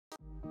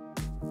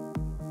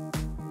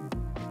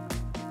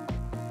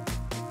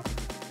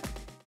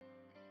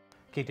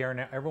Okay,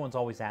 Darren, everyone's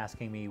always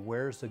asking me,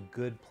 where's a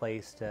good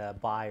place to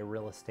buy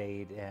real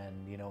estate and,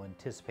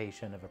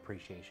 anticipation of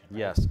appreciation, right?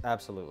 Yes,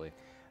 absolutely.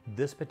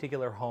 This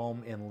particular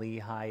home in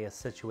Lehi is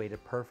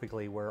situated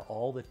perfectly where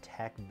all the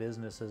tech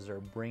businesses are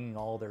bringing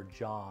all their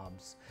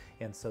jobs.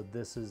 And so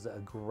this is a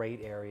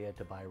great area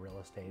to buy real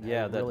estate.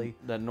 Yeah,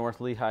 that North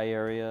Lehi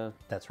area.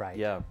 That's right.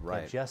 Yeah,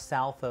 right. Just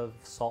south of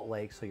Salt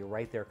Lake, so you're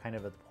right there kind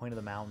of at the point of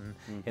the mountain.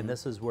 And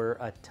this is where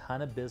a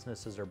ton of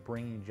businesses are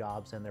bringing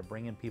jobs in. They're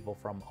bringing people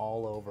from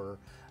all over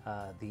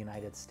the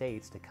United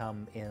States to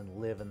come and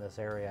live in this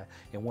area.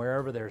 And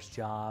wherever there's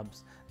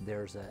jobs,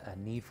 there's a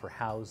need for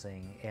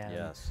housing. And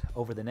Yes.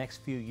 over the next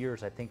few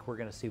years, I think we're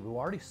going to see, we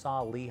already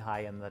saw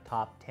Lehi in the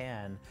top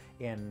 10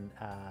 in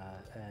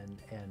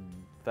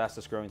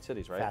Fastest growing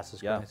cities, right?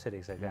 fastest growing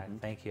cities, exactly.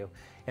 Thank you.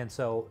 And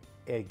so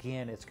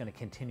again, it's going to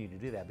continue to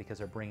do that because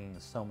they're bringing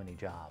so many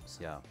jobs.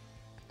 Yeah.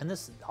 And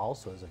this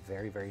also is a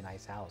very, very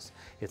nice house.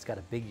 It's got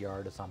a big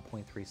yard. It's on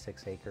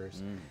 0.36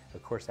 acres.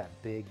 Of course, that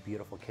big,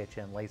 beautiful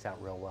kitchen lays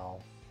out real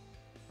well,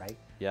 right?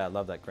 Yeah, I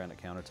love that granite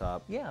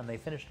countertop. Yeah, and they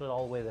finished it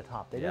all the way to the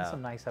top. They did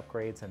some nice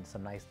upgrades and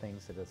some nice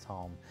things to this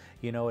home.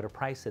 At a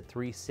price at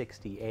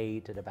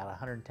 $368 at about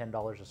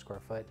 $110 a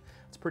square foot,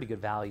 it's pretty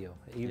good value,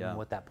 even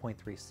with that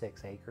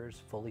 0.36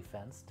 acres, fully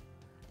fenced.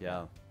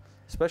 Yeah.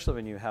 Especially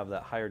when you have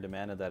that higher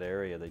demand in that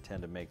area, they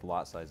tend to make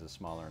lot sizes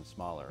smaller and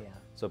smaller. Yeah.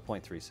 So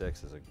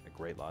 0.36 is a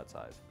great lot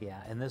size.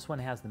 Yeah, and this one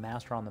has the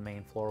master on the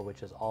main floor,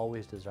 which is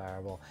always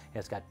desirable.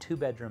 It's got 2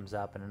 bedrooms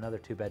up and another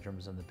 2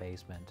 bedrooms in the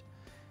basement.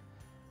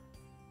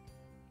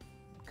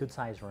 Good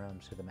sized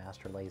rooms, so the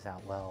master lays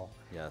out well.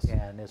 Yes.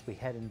 And as we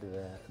head into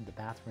the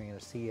bathroom, you're going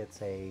to see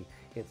it's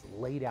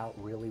laid out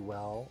really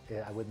well.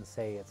 I wouldn't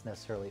say it's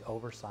necessarily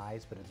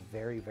oversized, but it's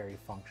very, very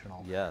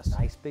functional. Yes.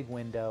 Nice big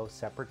window,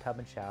 separate tub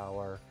and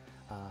shower,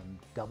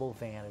 double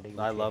vanity.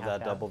 I love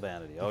that double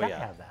vanity. Oh, You yeah.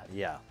 have that.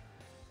 Yeah.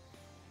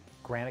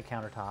 Granite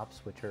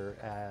countertops, which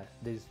are,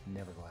 they just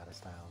never go out of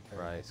style.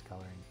 Very Right. nice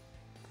coloring.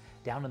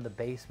 Down in the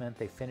basement,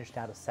 they finished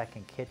out a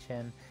second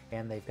kitchen,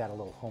 and they've got a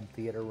little home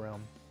theater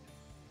room.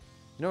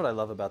 You know what I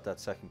love about that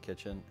second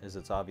kitchen is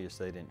it's obvious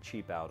they didn't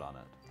cheap out on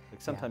it.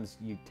 Like sometimes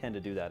you tend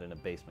to do that in a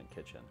basement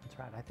kitchen. That's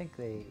right. I think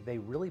they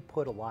really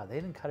put a lot. They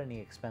didn't cut any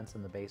expense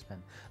in the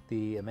basement.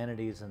 The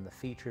amenities and the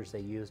features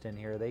they used in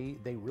here,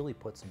 they really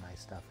put some nice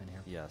stuff in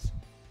here. Yes.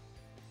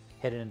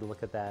 Headed in to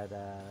look at that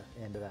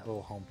into that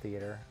little home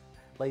theater.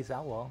 Lays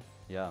out well.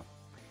 Yeah.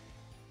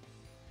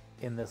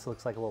 In this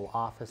looks like a little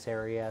office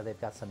area. They've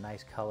got some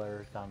nice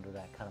colors, gone to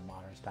that kind of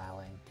modern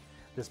styling.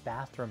 This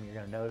bathroom, you're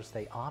going to notice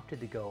they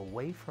opted to go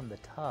away from the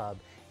tub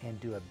and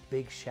do a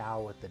big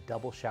shower with the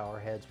double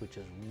shower heads, which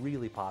is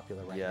really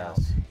popular right now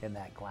in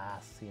that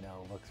glass,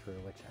 look through,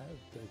 which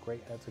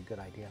that's a good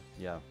idea.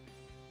 Yeah.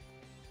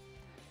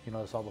 You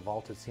notice all the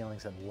vaulted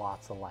ceilings and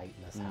lots of light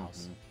in this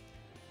house.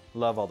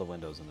 Love all the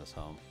windows in this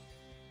home.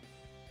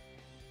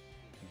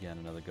 Again,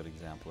 another good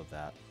example of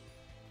that.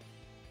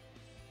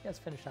 Yeah, it's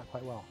finished out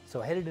quite well.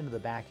 So headed into the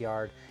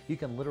backyard, you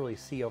can literally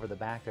see over the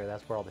back there,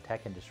 that's where all the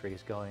tech industry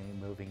is going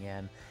and moving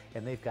in.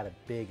 And they've got a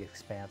big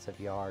expansive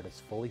yard.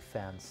 It's fully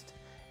fenced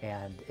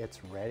and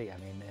it's ready. I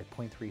mean, at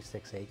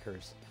 0.36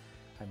 acres,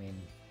 I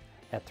mean,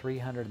 at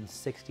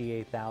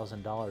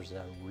 $368,000 is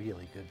a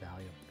really good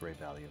value. Great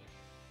value.